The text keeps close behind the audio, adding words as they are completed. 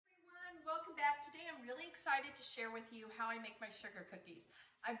excited to share with you how I make my sugar cookies.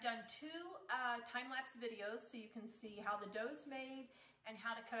 I've done two time-lapse videos so you can see how the dough's made and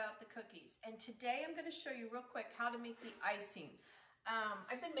how to cut out the cookies. And today I'm going to show you real quick how to make the icing.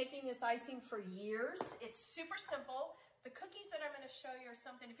 I've been making this icing for years. It's super simple. The cookies that I'm going to show you are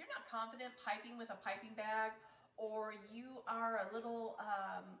something, if you're not confident piping with a piping bag, or you are a little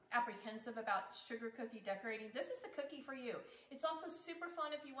apprehensive about sugar cookie decorating, this is the cookie for you. It's also super fun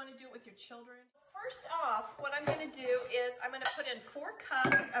if you want to do it with your children. First off, what I'm going to do is I'm going to put in 4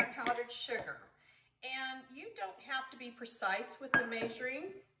 cups of powdered sugar. And you don't have to be precise with the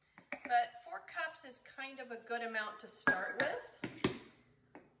measuring, but 4 cups is kind of a good amount to start with.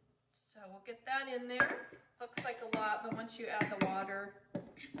 So we'll get that in there. Looks like a lot, but once you add the water,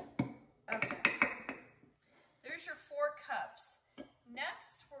 okay. There's your 4 cups.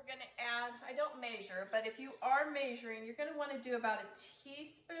 Next, we're going to add, I don't measure, but if you are measuring, you're going to want to do about a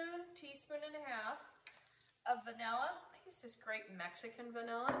teaspoon and a half of vanilla. I use this great Mexican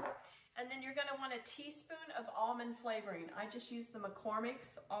vanilla. And then you're going to want a teaspoon of almond flavoring. I just use the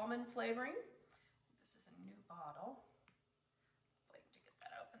McCormick's almond flavoring. This is a new bottle. Wait to get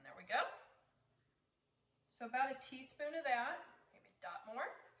that open. There we go. So about a teaspoon of that, maybe a dot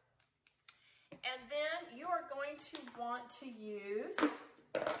more. And then you are going to want to use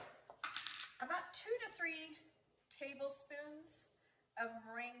about 2 to 3 tablespoons of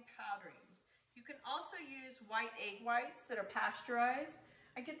meringue powdering. You can also use white egg whites that are pasteurized.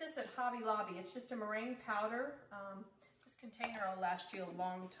 I get this at Hobby Lobby. It's just a meringue powder. This container will last you a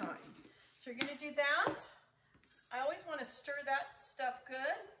long time. So you're going to do that. I always want to stir that stuff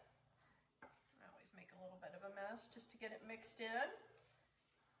good. I always make a little bit of a mess just to get it mixed in.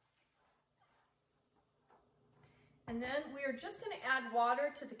 And then we are just going to add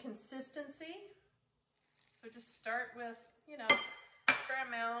water to the consistency. So just start with, a fair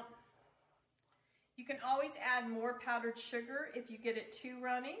amount. You can always add more powdered sugar if you get it too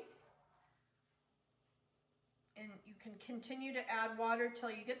runny. And you can continue to add water till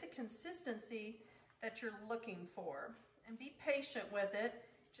you get the consistency that you're looking for. And be patient with it.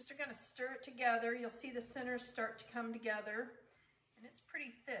 Just are going to stir it together. You'll see the centers start to come together. And it's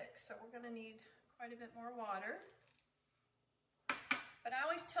pretty thick, so we're going to need quite a bit more water. But I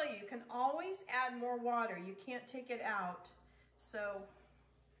always tell you, you can always add more water. You can't take it out. So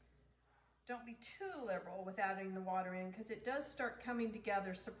don't be too liberal with adding the water in, because it does start coming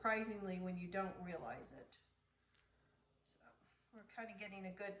together surprisingly when you don't realize it. So we're kind of getting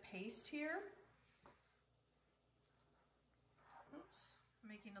a good paste here. Oops,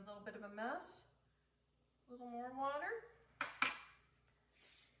 making a little bit of a mess. A little more water.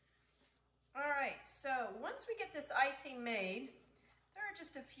 All right, so once we get this icing made, there are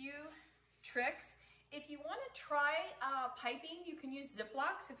just a few tricks. If you want to try piping, you can use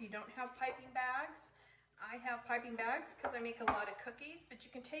Ziplocs if you don't have piping bags. I have piping bags because I make a lot of cookies, but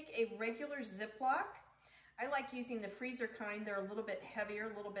you can take a regular Ziploc. I like using the freezer kind. They're a little bit heavier,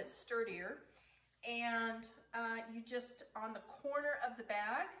 a little bit sturdier. And you just, on the corner of the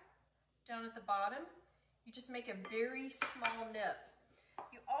bag, down at the bottom, you just make a very small nip.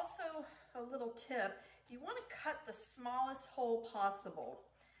 You also, a little tip, you want to cut the smallest hole possible.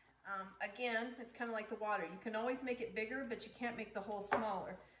 Again, it's kind of like the water. You can always make it bigger, but you can't make the hole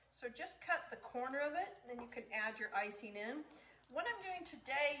smaller. So just cut the corner of it, and then you can add your icing in. What I'm doing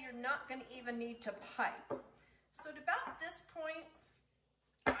today, you're not going to even need to pipe. So at about this point,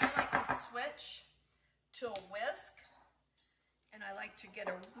 I like to switch to a whisk, and I like to get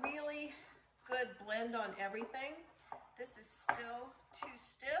a really good blend on everything. This is still too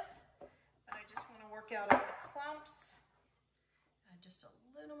stiff, but I just want to work out all the clumps. And just a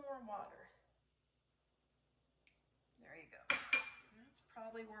little more water. There you go. And that's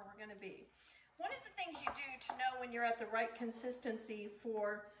probably where we're going to be. One of the things you do to know when you're at the right consistency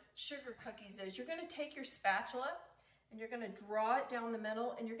for sugar cookies is you're going to take your spatula and you're going to draw it down the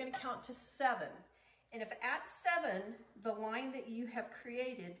middle and you're going to count to 7. And if at 7, the line that you have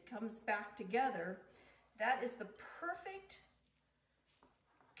created comes back together, that is the perfect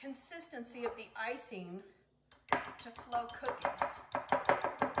consistency of the icing to flow cookies.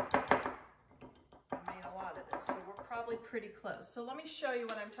 I made a lot of this, so we're probably pretty close. So let me show you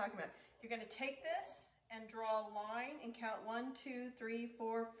what I'm talking about. You're going to take this and draw a line and count 1, 2, 3,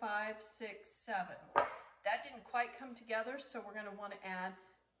 4, 5, 6, 7. That didn't quite come together, so we're going to want to add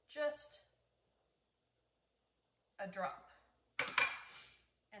just a drop.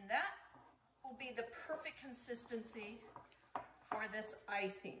 And that will be the perfect consistency for this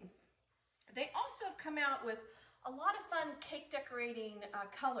icing. They also have come out with a lot of fun cake decorating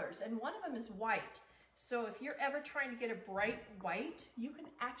colors, and one of them is white. So if you're ever trying to get a bright white, you can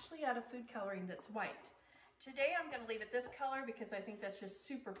actually add a food coloring that's white. Today I'm going to leave it this color because I think that's just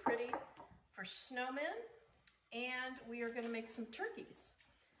super pretty for snowmen. And we are going to make some turkeys.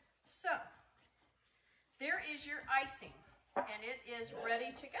 So there is your icing, and it is ready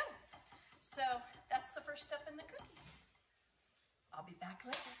to go. So that's the first step in the cookies. I'll be back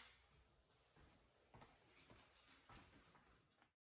later.